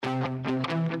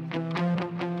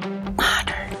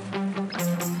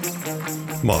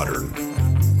Modern.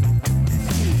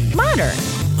 Modern.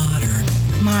 Modern.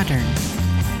 Modern.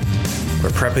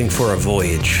 We're prepping for a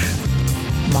voyage.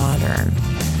 Modern.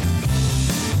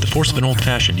 The force of an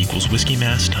old-fashioned equals whiskey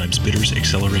mass times bitters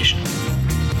acceleration.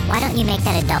 Why don't you make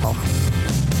that a double?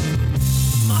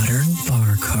 Modern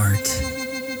bar cart.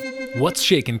 What's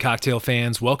shaking, cocktail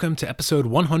fans? Welcome to episode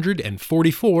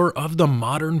 144 of the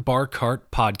Modern Bar Cart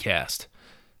podcast.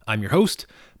 I'm your host,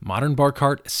 Modern Bar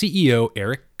Cart CEO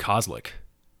Eric Kozlik.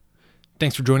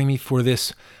 Thanks for joining me for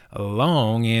this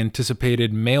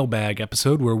long-anticipated mailbag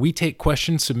episode where we take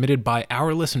questions submitted by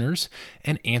our listeners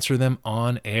and answer them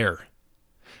on air.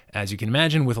 As you can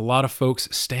imagine, with a lot of folks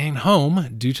staying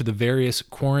home due to the various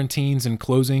quarantines and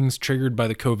closings triggered by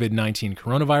the COVID-19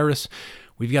 coronavirus,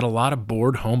 we've got a lot of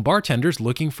bored home bartenders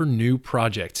looking for new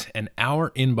projects, and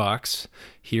our inbox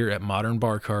here at Modern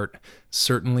Bar Cart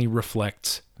certainly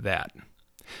reflects that.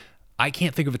 I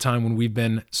can't think of a time when we've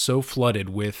been so flooded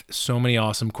with so many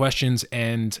awesome questions,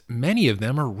 and many of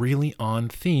them are really on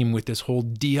theme with this whole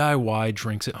DIY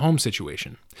drinks at home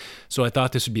situation. So I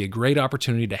thought this would be a great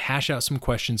opportunity to hash out some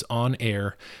questions on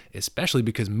air, especially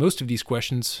because most of these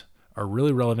questions are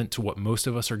really relevant to what most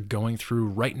of us are going through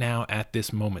right now at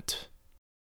this moment.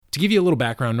 To give you a little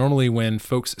background, normally when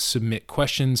folks submit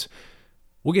questions,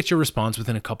 we'll get your response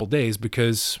within a couple days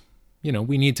because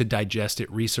we need to digest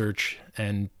it, research,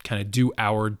 and kind of do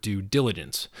our due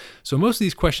diligence. So most of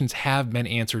these questions have been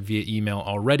answered via email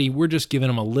already. We're just giving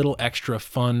them a little extra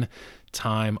fun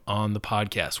time on the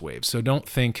podcast wave. So don't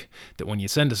think that when you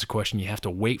send us a question, you have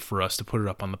to wait for us to put it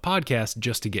up on the podcast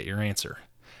just to get your answer.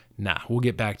 Nah, we'll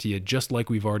get back to you just like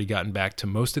we've already gotten back to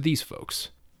most of these folks.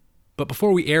 But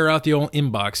before we air out the old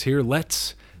inbox here,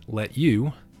 let's let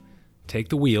you take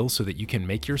the wheel so that you can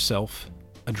make yourself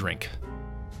a drink.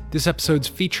 This episode's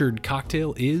featured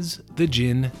cocktail is the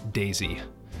Gin Daisy.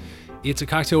 It's a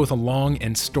cocktail with a long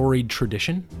and storied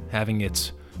tradition, having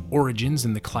its origins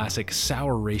in the classic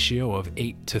sour ratio of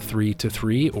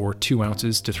 8:3:3, or 2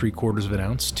 ounces to 3/4 of an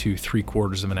ounce to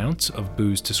 3/4 of an ounce of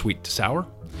booze to sweet to sour.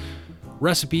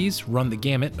 Recipes run the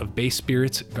gamut of base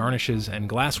spirits, garnishes, and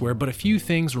glassware, but a few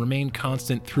things remain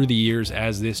constant through the years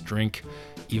as this drink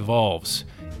evolves.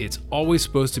 It's always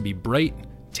supposed to be bright,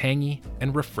 tangy,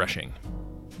 and refreshing.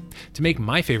 To make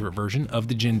my favorite version of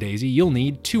the Gin Daisy, you'll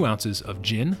need 2 ounces of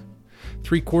gin,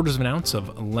 3/4 of an ounce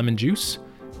of lemon juice,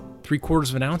 3/4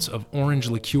 of an ounce of orange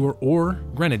liqueur or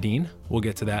grenadine, we'll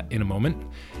get to that in a moment,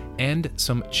 and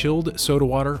some chilled soda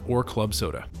water or club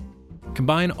soda.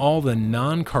 Combine all the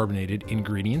non-carbonated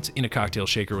ingredients in a cocktail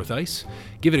shaker with ice.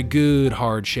 Give it a good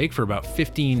hard shake for about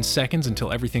 15 seconds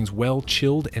until everything's well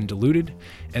chilled and diluted,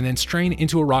 and then strain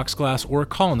into a rocks glass or a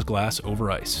Collins glass over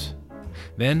ice.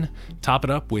 Then top it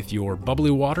up with your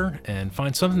bubbly water and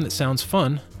find something that sounds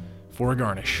fun for a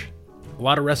garnish. A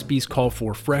lot of recipes call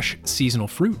for fresh seasonal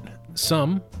fruit.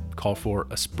 Some call for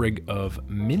a sprig of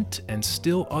mint, and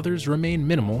still others remain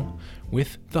minimal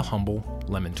with the humble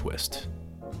lemon twist.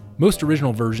 Most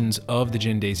original versions of the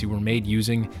Gin Daisy were made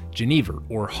using Geneva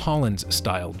or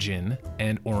Hollands-style gin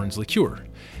and orange liqueur.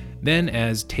 Then,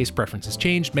 as taste preferences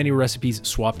changed, many recipes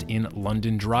swapped in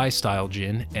London Dry-style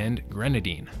gin and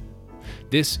grenadine.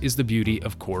 This is the beauty,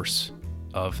 of course,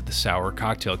 of the sour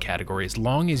cocktail category. As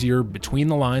long as you're between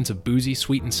the lines of boozy,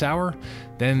 sweet, and sour,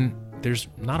 then there's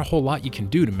not a whole lot you can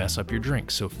do to mess up your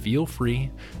drink. So feel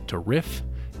free to riff,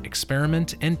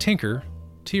 experiment, and tinker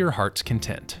to your heart's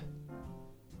content.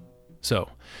 So,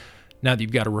 now that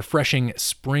you've got a refreshing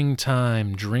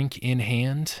springtime drink in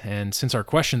hand, and since our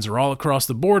questions are all across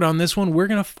the board on this one, we're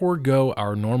going to forego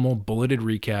our normal bulleted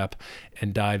recap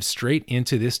and dive straight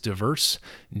into this diverse,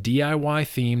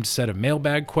 DIY-themed set of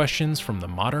mailbag questions from the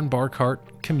Modern Bar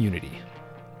Cart community.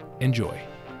 Enjoy.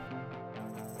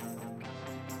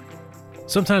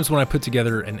 Sometimes when I put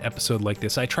together an episode like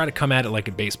this, I try to come at it like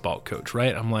a baseball coach,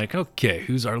 right? I'm like, okay,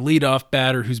 who's our leadoff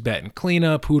batter? Who's batting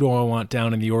cleanup? Who do I want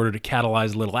down in the order to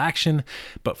catalyze a little action?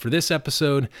 But for this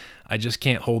episode, I just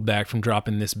can't hold back from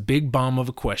dropping this big bomb of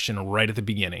a question right at the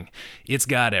beginning. It's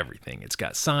got everything. It's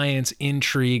got science,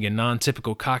 intrigue, and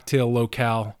non-typical cocktail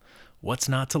locale. What's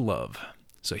not to love?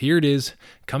 So here it is,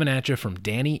 coming at you from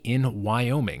Danny in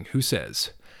Wyoming, who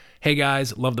says, "Hey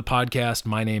guys, love the podcast.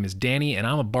 My name is Danny, and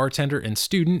I'm a bartender and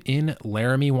student in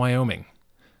Laramie, Wyoming.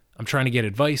 I'm trying to get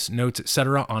advice, notes,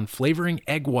 etc. on flavoring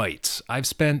egg whites. I've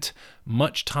spent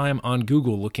much time on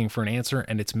Google looking for an answer,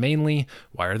 and it's mainly,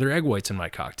 why are there egg whites in my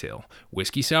cocktail?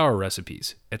 Whiskey sour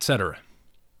recipes, etc.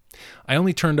 I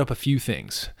only turned up a few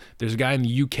things. There's a guy in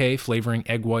the UK flavoring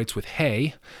egg whites with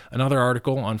hay, another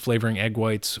article on flavoring egg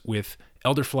whites with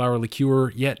elderflower liqueur,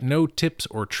 yet no tips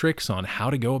or tricks on how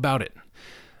to go about it.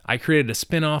 I created a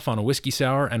spin-off on a whiskey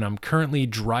sour, and I'm currently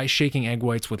dry shaking egg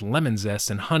whites with lemon zest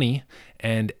and honey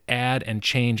and add and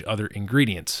change other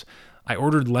ingredients. I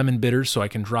ordered lemon bitters so I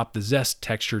can drop the zest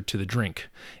texture to the drink.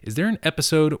 Is there an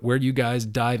episode where you guys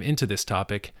dive into this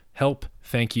topic? Help.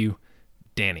 Thank you,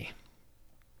 Danny.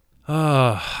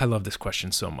 I love this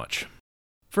question so much.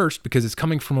 First, because it's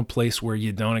coming from a place where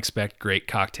you don't expect great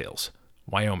cocktails,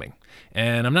 Wyoming.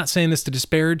 And I'm not saying this to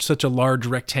disparage such a large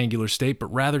rectangular state,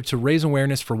 but rather to raise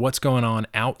awareness for what's going on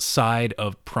outside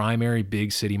of primary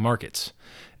big city markets.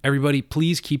 Everybody,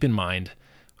 please keep in mind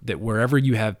that wherever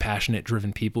you have passionate,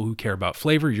 driven people who care about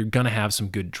flavor, you're going to have some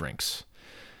good drinks.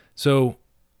 So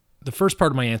the first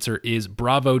part of my answer is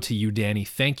bravo to you, Danny.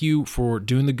 Thank you for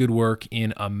doing the good work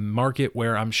in a market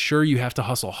where I'm sure you have to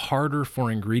hustle harder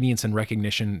for ingredients and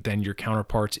recognition than your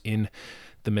counterparts in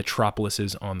the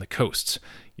metropolises on the coasts.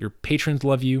 Your patrons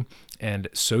love you, and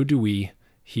so do we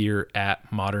here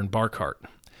at Modern Bar Cart.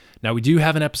 Now, we do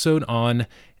have an episode on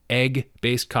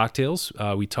egg-based cocktails.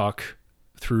 We talk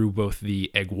through both the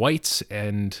egg whites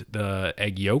and the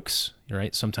egg yolks,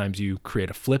 right? Sometimes you create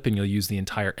a flip and you'll use the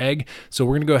entire egg. So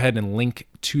we're going to go ahead and link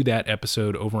to that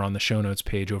episode over on the show notes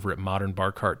page over at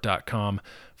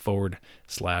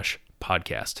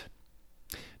modernbarcart.com/podcast.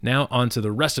 Now on to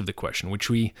the rest of the question, which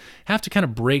we have to kind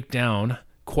of break down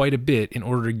quite a bit in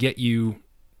order to get you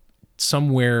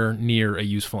somewhere near a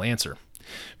useful answer.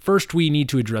 First, we need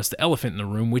to address the elephant in the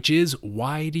room, which is,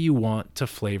 why do you want to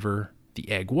flavor the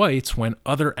egg whites when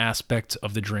other aspects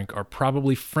of the drink are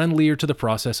probably friendlier to the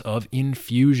process of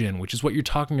infusion, which is what you're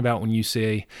talking about when you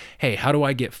say, hey, how do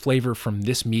I get flavor from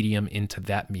this medium into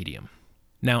that medium?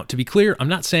 Now, to be clear, I'm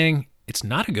not saying it's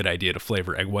not a good idea to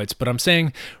flavor egg whites, but I'm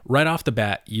saying right off the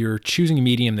bat, you're choosing a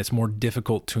medium that's more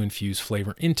difficult to infuse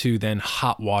flavor into than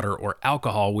hot water or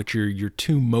alcohol, which are your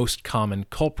two most common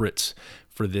culprits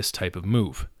for this type of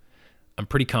move. I'm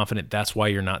pretty confident that's why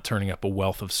you're not turning up a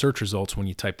wealth of search results when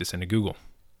you type this into Google.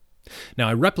 Now,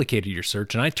 I replicated your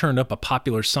search and I turned up a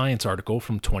Popular Science article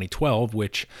from 2012,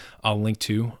 which I'll link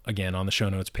to again on the show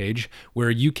notes page, where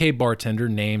a UK bartender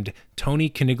named Tony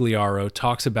Canigliaro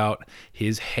talks about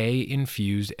his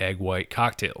hay-infused egg white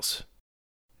cocktails.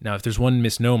 Now, if there's one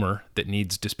misnomer that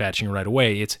needs dispatching right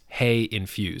away, it's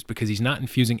hay-infused, because he's not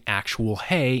infusing actual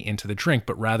hay into the drink,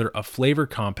 but rather a flavor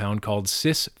compound called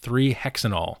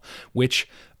cis-3-hexanol, which,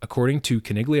 according to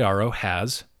Canigliaro,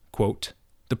 has, quote,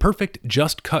 the perfect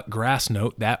just-cut grass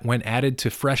note that, when added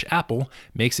to fresh apple,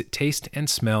 makes it taste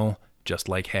and smell just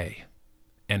like hay,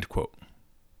 end quote.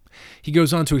 He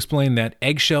goes on to explain that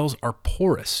eggshells are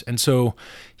porous, and so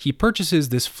he purchases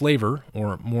this flavor,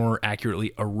 or more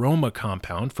accurately, aroma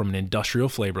compound from an industrial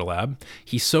flavor lab.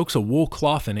 He soaks a wool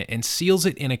cloth in it and seals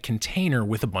it in a container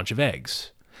with a bunch of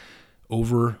eggs.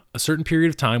 Over a certain period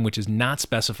of time, which is not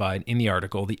specified in the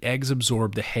article, the eggs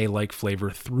absorb the hay-like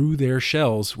flavor through their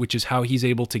shells, which is how he's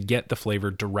able to get the flavor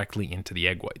directly into the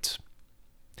egg whites.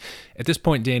 At this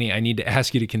point, Danny, I need to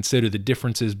ask you to consider the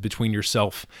differences between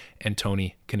yourself and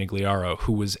Tony Canigliaro,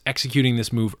 who was executing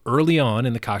this move early on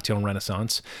in the cocktail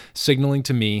renaissance, signaling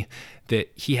to me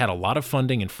that he had a lot of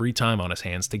funding and free time on his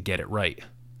hands to get it right.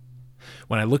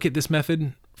 When I look at this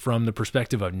method from the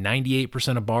perspective of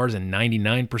 98% of bars and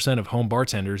 99% of home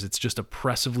bartenders, it's just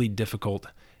oppressively difficult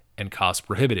and cost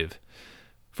prohibitive.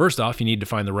 First off, you need to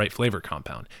find the right flavor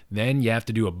compound. Then you have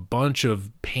to do a bunch of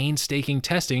painstaking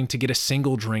testing to get a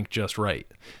single drink just right.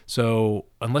 So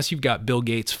unless you've got Bill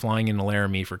Gates flying into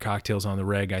Laramie for cocktails on the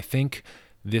reg, I think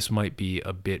this might be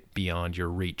a bit beyond your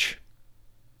reach.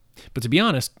 But to be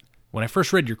honest, when I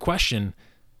first read your question,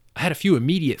 I had a few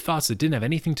immediate thoughts that didn't have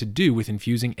anything to do with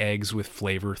infusing eggs with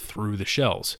flavor through the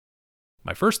shells.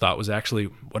 My first thought was actually,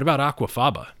 what about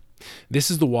aquafaba? This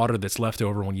is the water that's left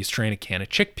over when you strain a can of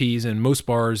chickpeas, and most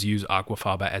bars use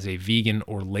aquafaba as a vegan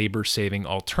or labor-saving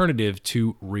alternative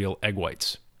to real egg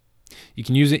whites. You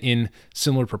can use it in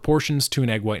similar proportions to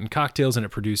an egg white in cocktails, and it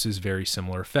produces very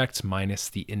similar effects, minus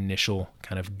the initial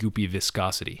kind of goopy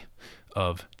viscosity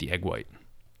of the egg white.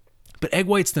 But egg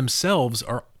whites themselves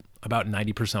are about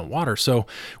 90% water, so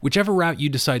whichever route you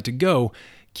decide to go,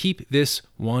 keep this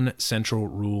one central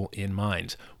rule in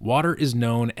mind. Water is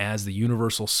known as the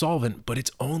universal solvent, but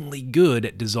it's only good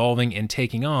at dissolving and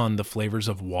taking on the flavors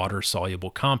of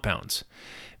water-soluble compounds.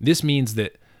 This means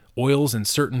that oils and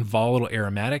certain volatile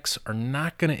aromatics are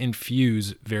not going to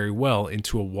infuse very well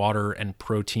into a water and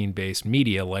protein-based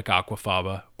media like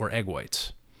aquafaba or egg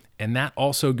whites. And that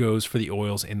also goes for the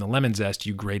oils in the lemon zest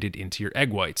you grated into your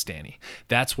egg whites, Danny.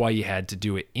 That's why you had to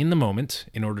do it in the moment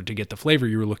in order to get the flavor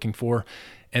you were looking for.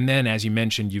 And then, as you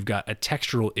mentioned, you've got a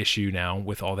textural issue now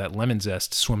with all that lemon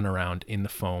zest swimming around in the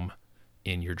foam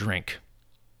in your drink.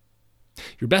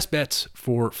 Your best bets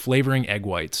for flavoring egg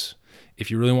whites,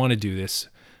 if you really want to do this,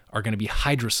 are going to be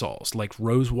hydrosols like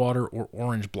rose water or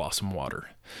orange blossom water,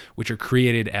 which are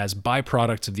created as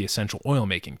byproducts of the essential oil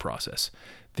making process.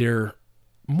 They're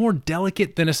more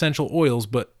delicate than essential oils,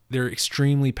 but they're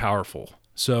extremely powerful,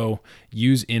 so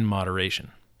use in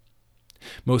moderation.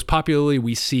 Most popularly,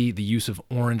 we see the use of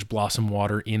orange blossom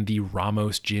water in the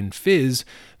Ramos Gin Fizz,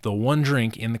 the one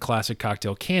drink in the classic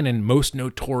cocktail canon most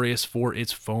notorious for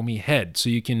its foamy head. So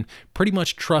you can pretty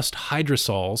much trust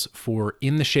hydrosols for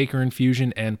in the shaker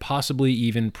infusion and possibly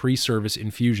even pre-service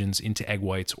infusions into egg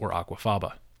whites or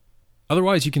aquafaba.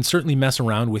 Otherwise, you can certainly mess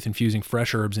around with infusing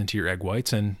fresh herbs into your egg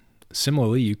whites, and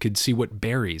similarly, you could see what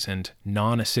berries and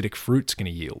non-acidic fruit's going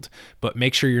to yield, but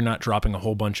make sure you're not dropping a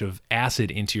whole bunch of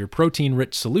acid into your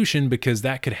protein-rich solution because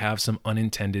that could have some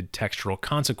unintended textural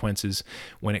consequences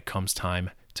when it comes time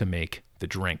to make the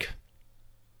drink.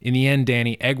 In the end,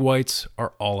 Danny, egg whites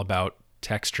are all about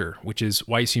texture, which is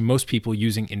why you see most people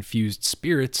using infused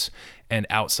spirits and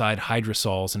outside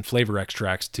hydrosols and flavor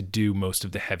extracts to do most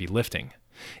of the heavy lifting.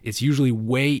 It's usually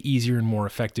way easier and more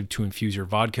effective to infuse your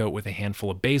vodka with a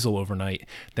handful of basil overnight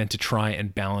than to try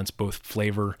and balance both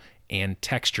flavor and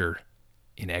texture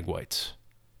in egg whites.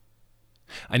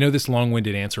 I know this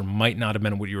long-winded answer might not have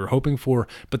been what you were hoping for,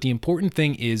 but the important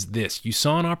thing is this. You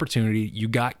saw an opportunity, you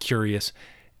got curious,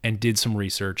 and did some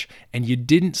research, and you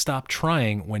didn't stop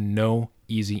trying when no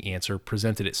easy answer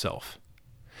presented itself.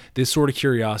 This sort of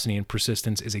curiosity and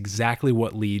persistence is exactly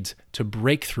what leads to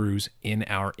breakthroughs in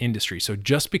our industry. So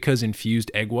just because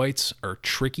infused egg whites are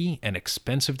tricky and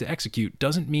expensive to execute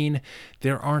doesn't mean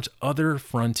there aren't other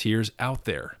frontiers out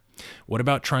there. What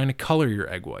about trying to color your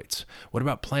egg whites? What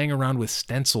about playing around with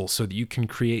stencils so that you can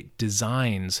create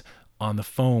designs on the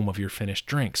foam of your finished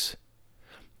drinks?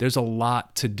 There's a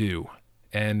lot to do,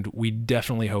 and we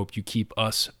definitely hope you keep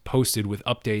us posted with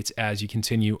updates as you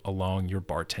continue along your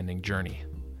bartending journey.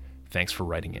 Thanks for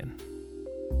writing in.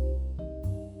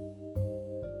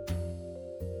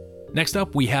 Next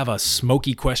up, we have a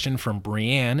smoky question from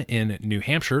Brianne in New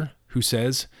Hampshire, who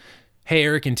says, "Hey,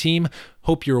 Eric and team,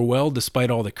 hope you're well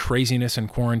despite all the craziness and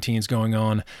quarantines going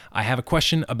on. I have a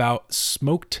question about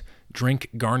smoked drink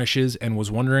garnishes and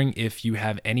was wondering if you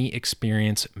have any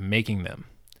experience making them.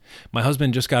 My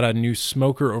husband just got a new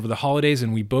smoker over the holidays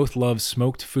and we both love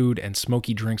smoked food and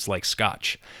smoky drinks like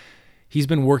scotch. He's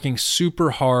been working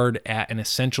super hard at an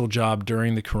essential job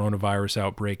during the coronavirus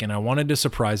outbreak, and I wanted to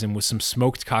surprise him with some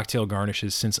smoked cocktail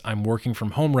garnishes since I'm working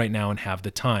from home right now and have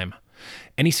the time.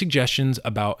 Any suggestions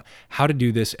about how to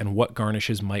do this and what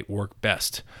garnishes might work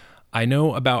best? I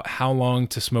know about how long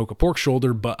to smoke a pork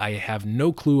shoulder, but I have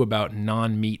no clue about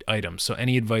non-meat items, so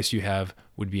any advice you have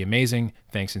would be amazing.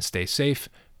 Thanks and stay safe,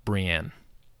 Brianne."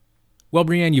 Well,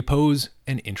 Brianne, you pose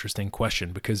an interesting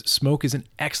question because smoke is an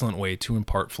excellent way to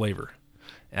impart flavor.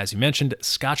 As you mentioned,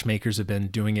 Scotch makers have been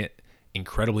doing it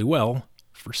incredibly well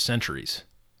for centuries.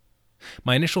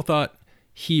 My initial thought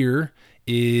here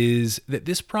is that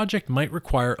this project might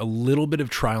require a little bit of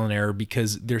trial and error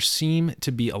because there seem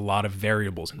to be a lot of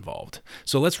variables involved.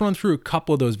 So let's run through a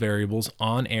couple of those variables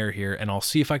on air here, and I'll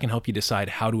see if I can help you decide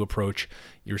how to approach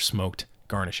your smoked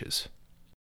garnishes.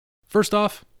 First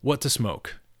off, what to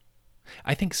smoke?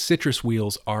 I think citrus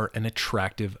wheels are an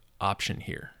attractive option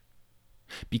here.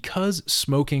 Because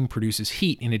smoking produces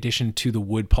heat in addition to the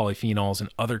wood polyphenols and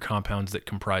other compounds that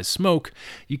comprise smoke,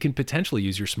 you can potentially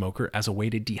use your smoker as a way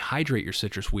to dehydrate your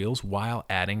citrus wheels while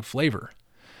adding flavor.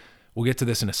 We'll get to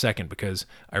this in a second because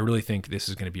I really think this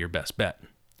is going to be your best bet.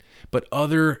 But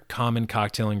other common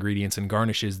cocktail ingredients and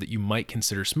garnishes that you might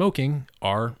consider smoking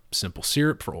are simple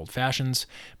syrup for old fashions,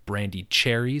 brandied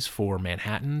cherries for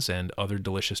Manhattans and other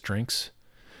delicious drinks,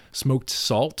 smoked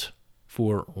salt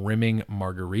for rimming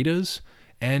margaritas,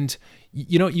 and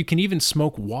you can even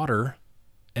smoke water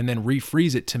and then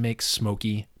refreeze it to make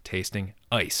smoky tasting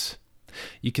ice.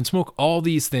 You can smoke all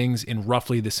these things in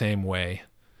roughly the same way,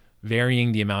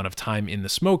 varying the amount of time in the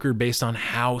smoker based on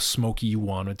how smoky you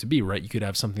want it to be, right? You could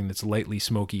have something that's lightly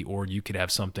smoky, or you could have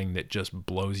something that just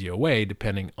blows you away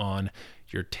depending on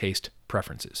your taste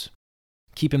preferences.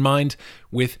 Keep in mind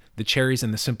with the cherries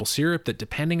and the simple syrup that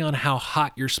depending on how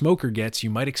hot your smoker gets, you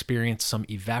might experience some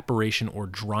evaporation or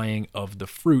drying of the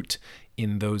fruit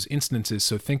in those instances.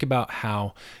 So think about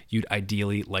how you'd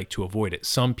ideally like to avoid it.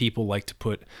 Some people like to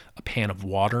put a pan of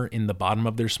water in the bottom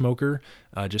of their smoker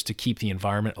just to keep the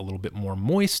environment a little bit more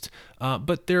moist.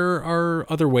 But there are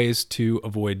other ways to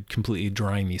avoid completely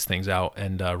drying these things out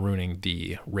and ruining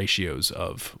the ratios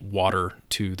of water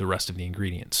to the rest of the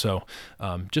ingredients. So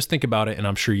just think about it, and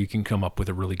I'm sure you can come up with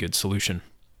a really good solution.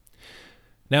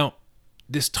 Now,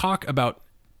 this talk about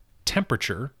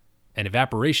temperature And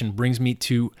evaporation brings me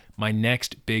to my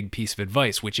next big piece of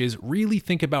advice, which is really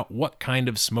think about what kind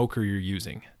of smoker you're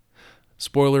using.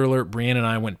 Spoiler alert, Brianne and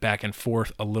I went back and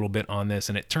forth a little bit on this,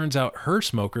 and it turns out her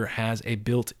smoker has a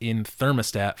built-in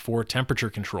thermostat for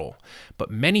temperature control. But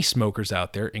many smokers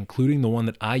out there, including the one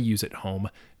that I use at home,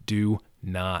 do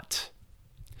not.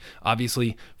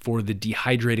 Obviously, for the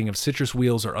dehydrating of citrus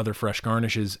wheels or other fresh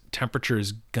garnishes, temperature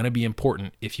is going to be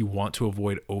important if you want to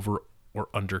avoid over or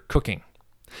under cooking.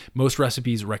 Most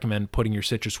recipes recommend putting your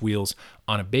citrus wheels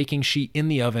on a baking sheet in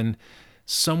the oven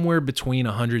somewhere between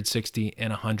 160 and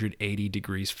 180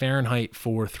 degrees Fahrenheit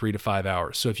for 3 to 5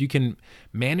 hours. So if you can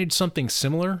manage something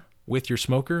similar with your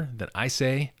smoker, then I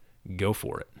say go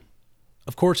for it.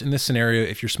 Of course, in this scenario,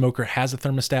 if your smoker has a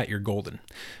thermostat, you're golden.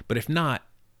 But if not,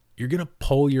 you're going to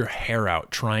pull your hair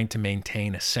out trying to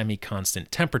maintain a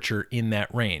semi-constant temperature in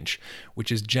that range,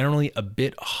 which is generally a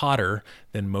bit hotter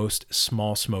than most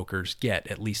small smokers get,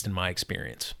 at least in my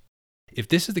experience. If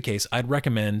this is the case, I'd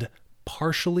recommend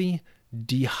partially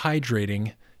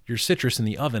dehydrating your citrus in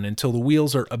the oven until the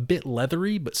wheels are a bit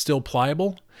leathery but still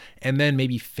pliable, and then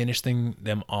maybe finishing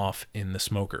them off in the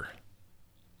smoker.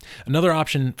 Another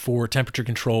option for temperature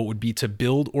control would be to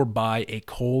build or buy a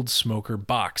cold smoker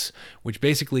box, which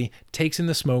basically takes in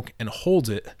the smoke and holds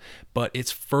it, but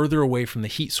it's further away from the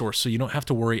heat source, so you don't have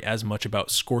to worry as much about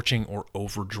scorching or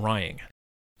over drying.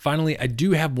 Finally, I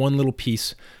do have one little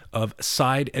piece of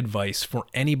side advice for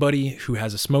anybody who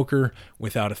has a smoker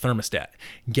without a thermostat.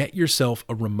 Get yourself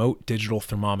a remote digital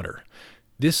thermometer.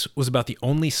 This was about the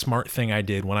only smart thing I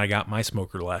did when I got my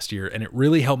smoker last year, and it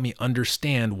really helped me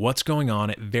understand what's going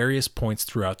on at various points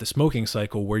throughout the smoking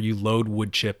cycle where you load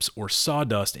wood chips or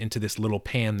sawdust into this little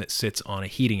pan that sits on a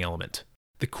heating element.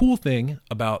 The cool thing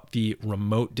about the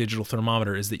remote digital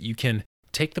thermometer is that you can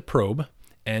take the probe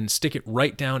and stick it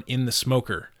right down in the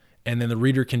smoker, and then the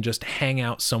reader can just hang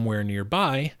out somewhere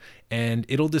nearby, and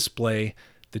it'll display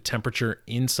the temperature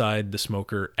inside the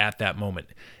smoker at that moment.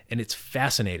 And it's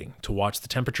fascinating to watch the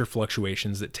temperature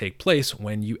fluctuations that take place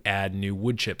when you add new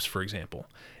wood chips, for example.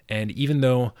 And even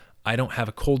though I don't have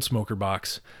a cold smoker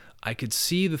box, I could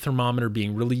see the thermometer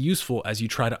being really useful as you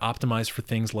try to optimize for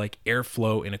things like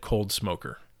airflow in a cold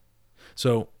smoker.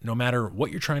 So no matter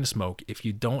what you're trying to smoke, if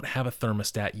you don't have a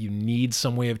thermostat, you need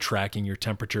some way of tracking your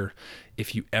temperature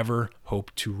if you ever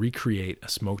hope to recreate a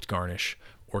smoked garnish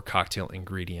or cocktail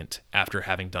ingredient after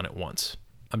having done it once.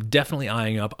 I'm definitely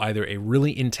eyeing up either a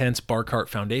really intense Bar Cart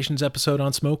Foundations episode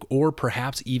on smoke or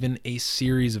perhaps even a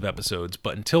series of episodes.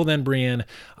 But until then, Brianne,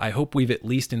 I hope we've at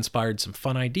least inspired some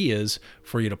fun ideas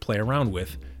for you to play around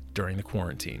with during the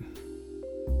quarantine.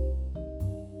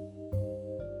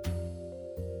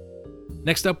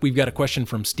 Next up, we've got a question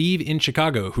from Steve in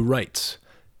Chicago who writes,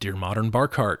 Dear Modern Bar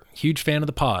Cart, huge fan of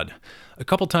the pod. A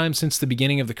couple times since the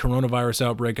beginning of the coronavirus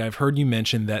outbreak, I've heard you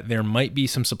mention that there might be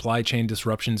some supply chain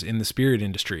disruptions in the spirit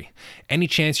industry. Any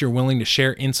chance you're willing to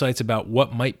share insights about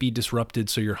what might be disrupted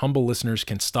so your humble listeners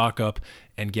can stock up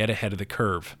and get ahead of the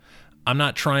curve? I'm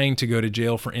not trying to go to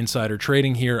jail for insider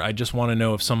trading here. I just want to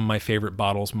know if some of my favorite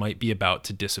bottles might be about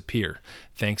to disappear.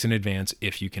 Thanks in advance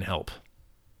if you can help.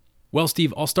 Well,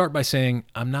 Steve, I'll start by saying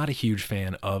I'm not a huge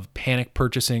fan of panic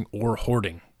purchasing or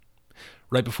hoarding.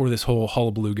 Right before this whole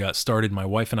hullabaloo got started, my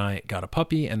wife and I got a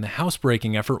puppy, and the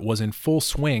housebreaking effort was in full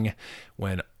swing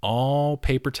when all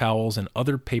paper towels and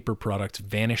other paper products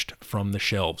vanished from the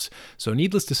shelves. So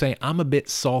needless to say, I'm a bit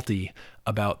salty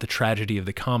about the tragedy of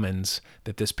the commons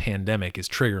that this pandemic is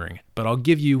triggering. But I'll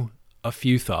give you a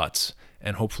few thoughts,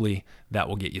 and hopefully that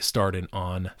will get you started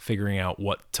on figuring out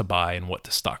what to buy and what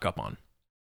to stock up on.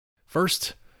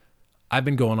 First, I've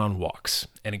been going on walks,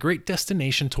 and a great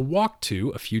destination to walk to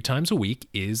a few times a week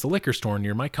is the liquor store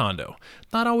near my condo.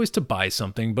 Not always to buy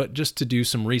something, but just to do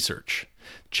some research.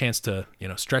 Chance to,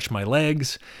 stretch my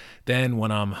legs. Then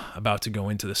when I'm about to go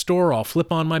into the store, I'll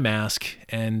flip on my mask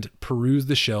and peruse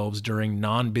the shelves during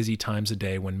non-busy times of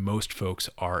day when most folks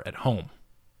are at home.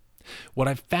 What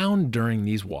I've found during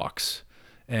these walks,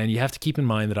 and you have to keep in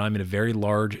mind that I'm in a very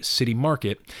large city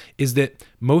market, is that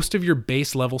most of your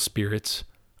base level spirits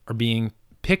are being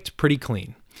picked pretty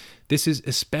clean. This is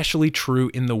especially true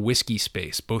in the whiskey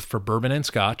space, both for bourbon and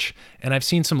scotch, and I've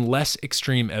seen some less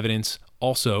extreme evidence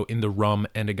also in the rum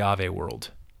and agave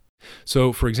world.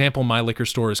 So, for example, my liquor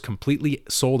store is completely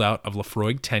sold out of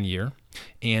Lafroig 10-year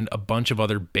and a bunch of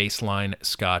other baseline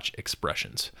scotch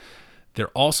expressions. They're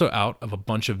also out of a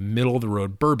bunch of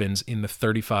middle-of-the-road bourbons in the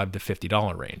 $35 to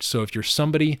 $50 range. So if you're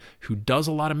somebody who does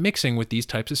a lot of mixing with these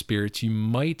types of spirits, you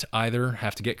might either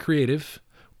have to get creative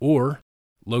or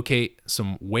locate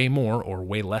some way more or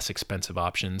way less expensive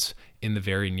options in the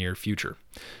very near future.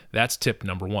 That's tip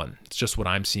number one. It's just what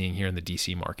I'm seeing here in the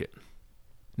DC market.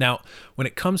 Now, when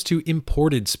it comes to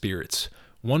imported spirits,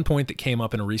 one point that came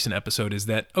up in a recent episode is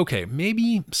that, okay,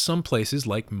 maybe some places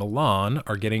like Milan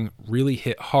are getting really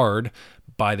hit hard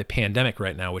by the pandemic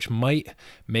right now, which might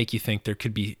make you think there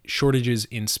could be shortages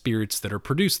in spirits that are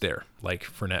produced there, like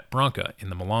Fernet Branca in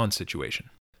the Milan situation.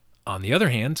 On the other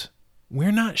hand,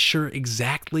 we're not sure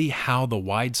exactly how the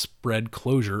widespread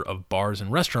closure of bars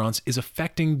and restaurants is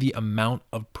affecting the amount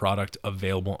of product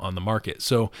available on the market.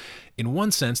 So in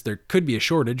one sense, there could be a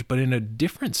shortage, but in a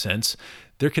different sense,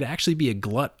 there could actually be a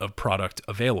glut of product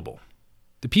available.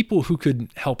 The people who could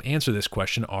help answer this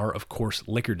question are, of course,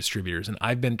 liquor distributors, and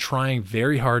I've been trying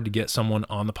very hard to get someone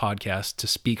on the podcast to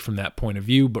speak from that point of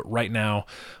view, but right now,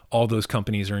 all those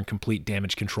companies are in complete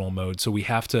damage control mode, so we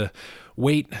have to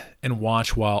wait and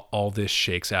watch while all this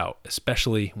shakes out,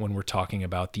 especially when we're talking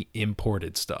about the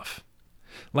imported stuff.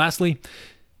 Lastly,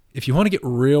 if you want to get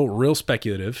real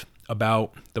speculative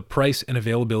about the price and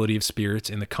availability of spirits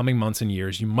in the coming months and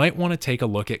years, you might want to take a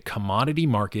look at commodity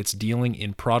markets dealing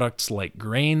in products like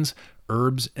grains,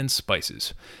 herbs, and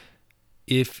spices.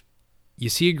 If you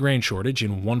see a grain shortage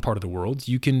in one part of the world,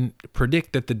 you can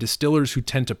predict that the distillers who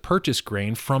tend to purchase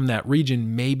grain from that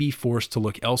region may be forced to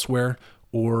look elsewhere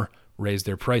or raise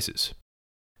their prices.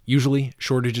 Usually,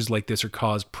 shortages like this are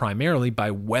caused primarily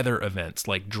by weather events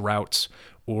like droughts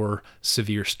or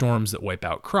severe storms that wipe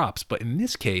out crops. But in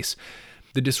this case,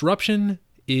 the disruption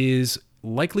is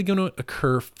likely going to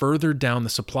occur further down the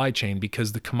supply chain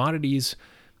because the commodities,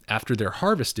 after they're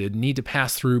harvested, need to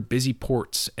pass through busy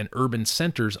ports and urban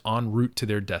centers en route to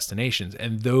their destinations.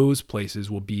 And those places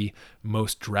will be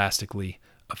most drastically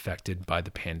affected by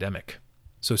the pandemic.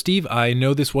 So Steve, I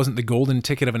know this wasn't the golden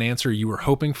ticket of an answer you were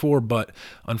hoping for, but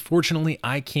unfortunately,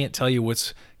 I can't tell you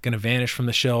what's going to vanish from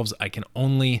the shelves. I can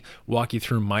only walk you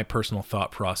through my personal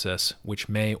thought process, which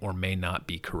may or may not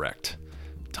be correct.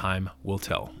 Time will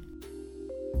tell.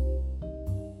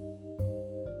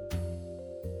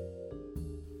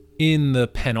 In the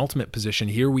penultimate position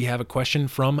here, we have a question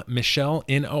from Michelle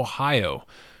in Ohio,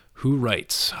 who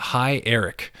writes, "Hi,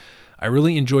 Eric. I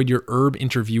really enjoyed your herb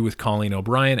interview with Colleen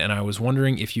O'Brien, and I was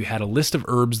wondering if you had a list of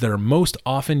herbs that are most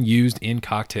often used in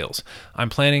cocktails. I'm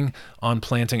planning on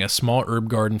planting a small herb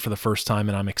garden for the first time,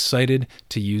 and I'm excited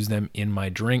to use them in my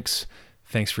drinks.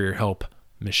 Thanks for your help,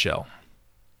 Michelle."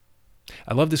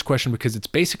 I love this question because it's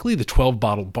basically the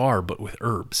 12-bottle bar, but with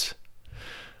herbs.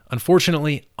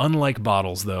 Unfortunately, unlike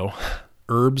bottles, though,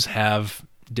 herbs have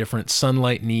different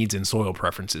sunlight needs and soil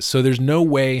preferences. So there's no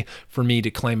way for me to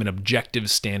claim an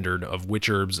objective standard of which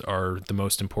herbs are the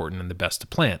most important and the best to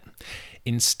plant.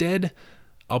 Instead,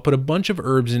 I'll put a bunch of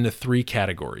herbs into 3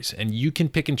 categories, and you can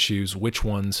pick and choose which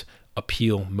ones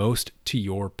appeal most to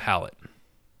your palate.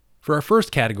 For our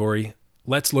first category,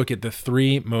 let's look at the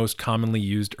 3 most commonly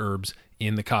used herbs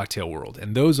in the cocktail world,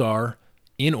 and those are,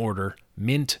 in order,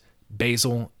 mint,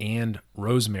 basil, and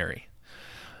rosemary.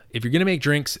 If you're going to make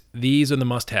drinks, these are the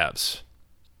must-haves.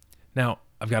 Now,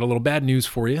 I've got a little bad news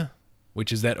for you,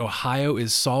 which is that Ohio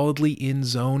is solidly in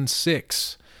Zone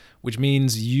 6, which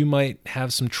means you might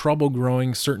have some trouble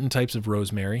growing certain types of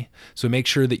rosemary. So make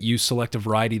sure that you select a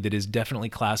variety that is definitely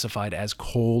classified as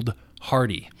cold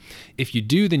hardy. If you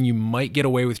do, then you might get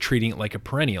away with treating it like a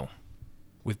perennial.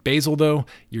 With basil, though,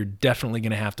 you're definitely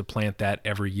going to have to plant that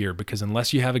every year because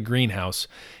unless you have a greenhouse,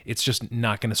 it's just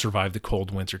not going to survive the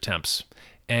cold winter temps.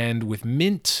 And with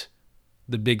mint,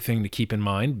 the big thing to keep in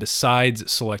mind, besides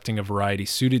selecting a variety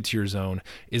suited to your zone,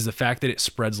 is the fact that it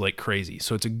spreads like crazy.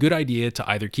 So it's a good idea to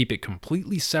either keep it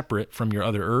completely separate from your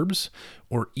other herbs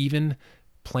or even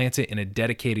plant it in a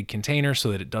dedicated container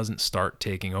so that it doesn't start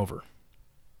taking over.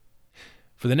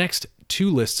 For the next 2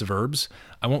 lists of herbs,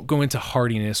 I won't go into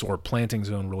hardiness or planting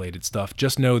zone related stuff.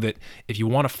 Just know that if you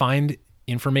want to find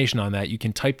information on that, you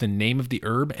can type the name of the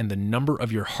herb and the number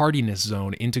of your hardiness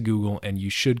zone into Google, and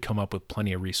you should come up with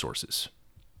plenty of resources.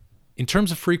 In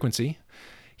terms of frequency,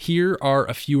 here are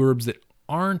a few herbs that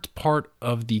aren't part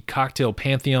of the cocktail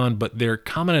pantheon, but they're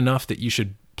common enough that you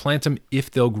should plant them if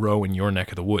they'll grow in your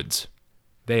neck of the woods.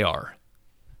 They are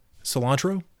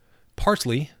cilantro,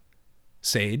 parsley,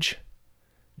 sage,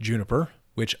 juniper,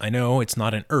 which I know it's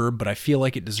not an herb, but I feel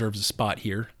like it deserves a spot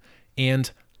here,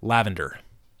 and lavender.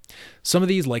 Some of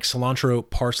these, like cilantro,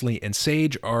 parsley, and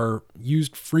sage, are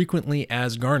used frequently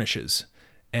as garnishes,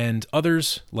 and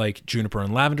others, like juniper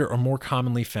and lavender, are more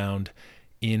commonly found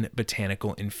in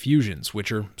botanical infusions,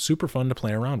 which are super fun to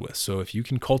play around with. So if you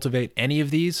can cultivate any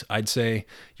of these, I'd say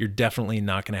you're definitely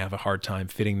not going to have a hard time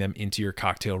fitting them into your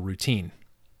cocktail routine.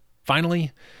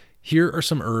 Finally, Here are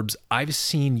some herbs I've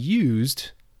seen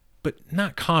used, but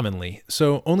not commonly,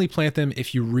 so only plant them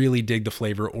if you really dig the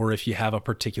flavor or if you have a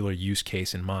particular use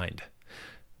case in mind.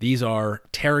 These are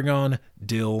tarragon,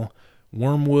 dill,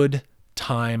 wormwood,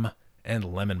 thyme, and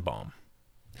lemon balm.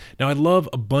 Now, I love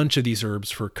a bunch of these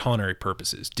herbs for culinary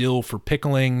purposes. Dill for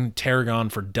pickling, tarragon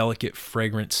for delicate,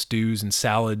 fragrant stews and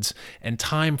salads, and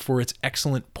thyme for its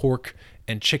excellent pork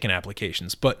and chicken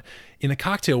applications. But in the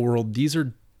cocktail world, these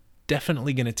are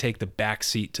definitely going to take the back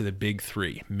seat to the big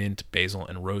three: mint, basil,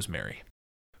 and rosemary.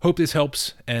 Hope this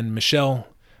helps. And Michelle,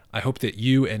 I hope that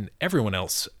you and everyone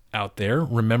else out there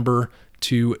remember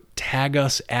to tag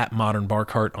us at Modern Bar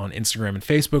Cart on Instagram and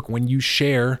Facebook when you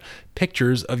share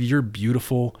pictures of your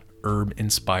beautiful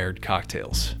herb-inspired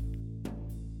cocktails.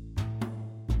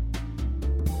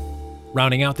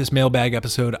 Rounding out this mailbag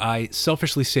episode, I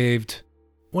selfishly saved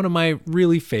one of my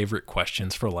really favorite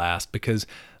questions for last because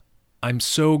I'm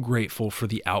so grateful for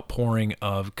the outpouring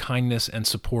of kindness and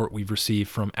support we've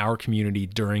received from our community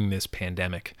during this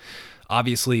pandemic.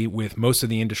 Obviously, with most of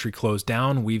the industry closed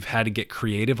down, we've had to get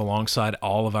creative alongside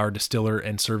all of our distiller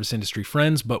and service industry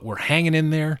friends, but we're hanging in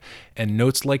there, and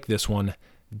notes like this one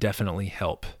definitely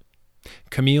help.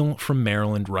 Camille from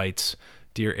Maryland writes,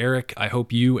 "Dear Eric, I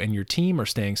hope you and your team are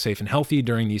staying safe and healthy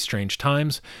during these strange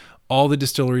times. All the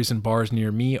distilleries and bars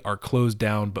near me are closed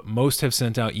down, but most have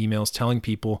sent out emails telling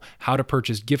people how to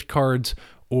purchase gift cards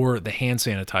or the hand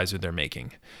sanitizer they're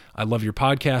making. I love your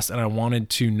podcast, and I wanted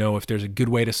to know if there's a good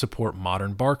way to support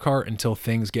Modern Bar Cart until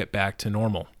things get back to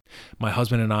normal. My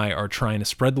husband and I are trying to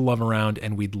spread the love around,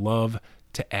 and we'd love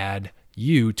to add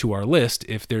you to our list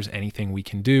if there's anything we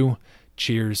can do.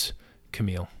 Cheers,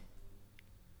 Camille."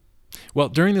 Well,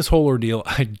 during this whole ordeal,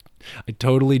 I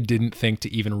totally didn't think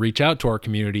to even reach out to our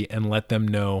community and let them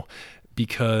know,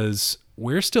 because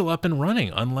we're still up and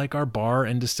running. Unlike our bar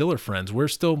and distiller friends, we're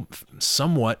still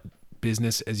somewhat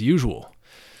business as usual.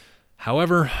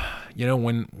 However,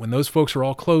 when those folks are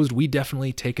all closed, we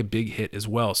definitely take a big hit as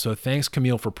well. So thanks,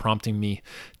 Camille, for prompting me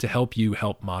to help you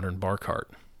help Modern Bar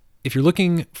Cart. If you're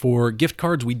looking for gift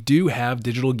cards, we do have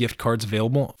digital gift cards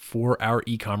available for our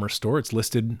e-commerce store. It's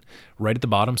listed right at the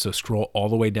bottom, so scroll all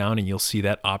the way down and you'll see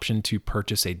that option to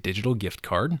purchase a digital gift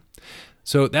card.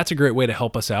 So that's a great way to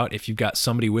help us out if you've got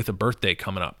somebody with a birthday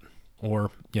coming up,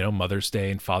 or, Mother's Day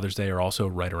and Father's Day are also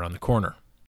right around the corner.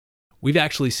 We've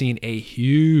actually seen a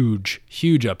huge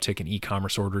uptick in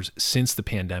e-commerce orders since the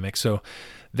pandemic, so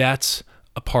that's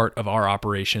a part of our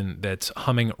operation that's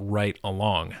humming right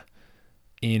along.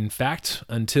 In fact,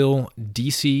 until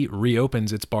DC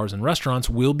reopens its bars and restaurants,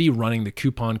 we'll be running the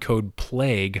coupon code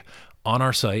PLAGUE on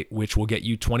our site, which will get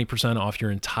you 20% off your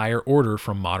entire order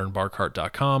from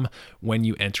modernbarcart.com when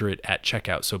you enter it at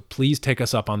checkout. So please take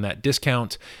us up on that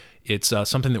discount. It's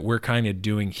something that we're kind of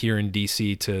doing here in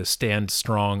DC to stand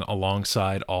strong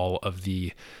alongside all of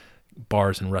the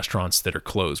bars and restaurants that are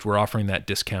closed. We're offering that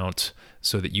discount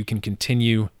so that you can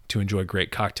continue to enjoy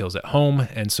great cocktails at home,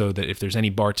 and so that if there's any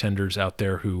bartenders out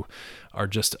there who are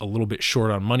just a little bit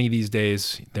short on money these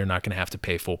days, they're not going to have to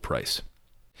pay full price.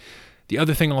 The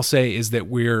other thing I'll say is that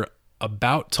we're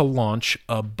about to launch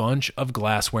a bunch of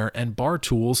glassware and bar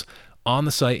tools on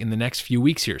the site in the next few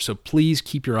weeks here, so please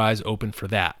keep your eyes open for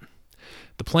that.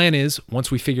 The plan is, once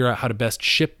we figure out how to best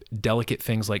ship delicate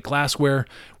things like glassware,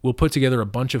 we'll put together a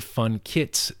bunch of fun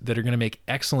kits that are going to make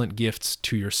excellent gifts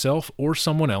to yourself or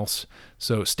someone else.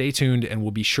 So stay tuned, and we'll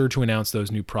be sure to announce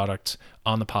those new products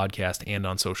on the podcast and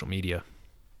on social media.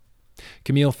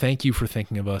 Camille, thank you for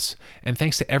thinking of us, and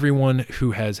thanks to everyone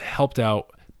who has helped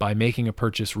out by making a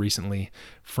purchase recently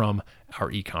from our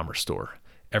e-commerce store.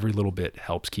 Every little bit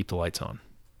helps keep the lights on.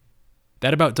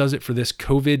 That about does it for this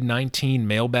COVID-19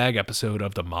 mailbag episode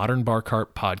of the Modern Bar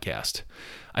Cart podcast.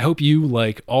 I hope you,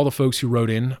 like all the folks who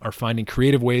wrote in, are finding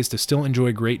creative ways to still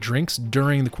enjoy great drinks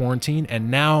during the quarantine.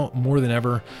 And now, more than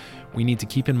ever, we need to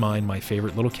keep in mind my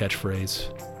favorite little catchphrase: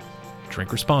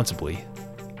 drink responsibly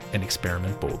and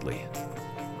experiment boldly.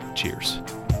 Cheers.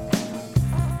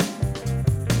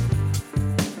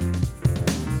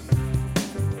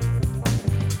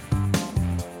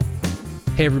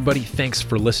 Hey everybody, thanks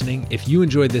for listening. If you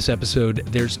enjoyed this episode,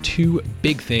 there's two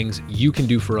big things you can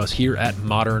do for us here at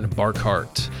Modern Bar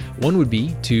Cart. One would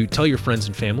be to tell your friends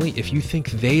and family if you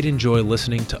think they'd enjoy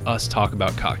listening to us talk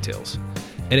about cocktails.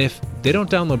 And if they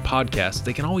don't download podcasts,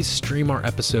 they can always stream our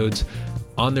episodes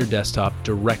on their desktop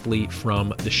directly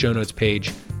from the show notes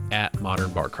page at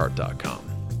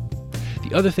modernbarcart.com.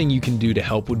 The other thing you can do to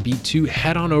help would be to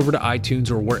head on over to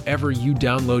iTunes or wherever you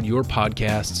download your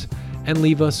podcasts and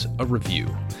leave us a review.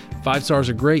 5 stars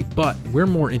are great, but we're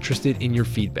more interested in your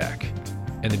feedback.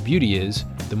 And the beauty is,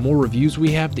 the more reviews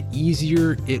we have, the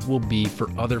easier it will be for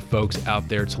other folks out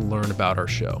there to learn about our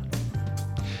show.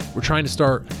 We're trying to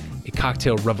start a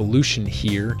cocktail revolution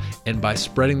here, and by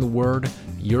spreading the word,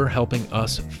 you're helping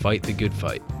us fight the good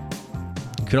fight.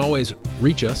 You can always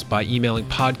reach us by emailing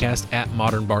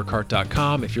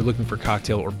podcast@modernbarcart.com if you're looking for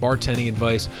cocktail or bartending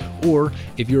advice, or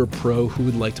if you're a pro who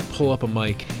would like to pull up a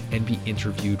mic and be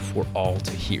interviewed for all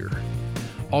to hear.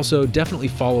 Also, definitely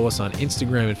follow us on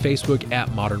Instagram and Facebook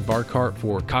 @modernbarcart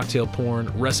for cocktail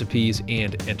porn, recipes,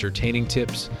 and entertaining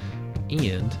tips.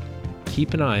 And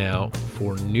keep an eye out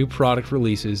for new product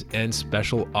releases and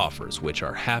special offers, which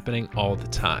are happening all the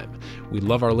time. We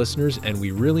love our listeners, and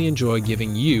we really enjoy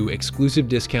giving you exclusive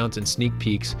discounts and sneak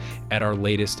peeks at our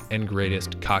latest and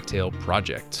greatest cocktail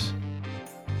projects.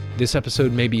 This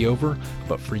episode may be over,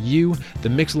 but for you, the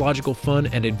mixological fun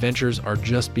and adventures are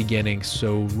just beginning,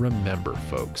 so remember,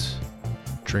 folks,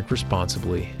 drink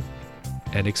responsibly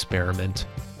and experiment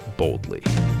boldly.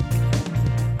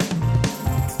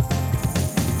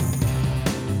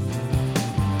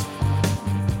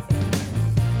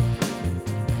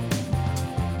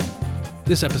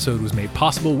 This episode was made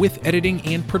possible with editing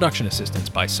and production assistance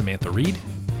by Samantha Reed,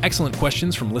 excellent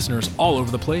questions from listeners all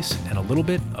over the place, and a little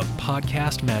bit of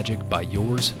podcast magic by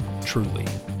yours truly.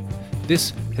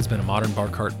 This has been a Modern Bar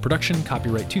Cart production,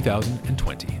 copyright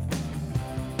 2020.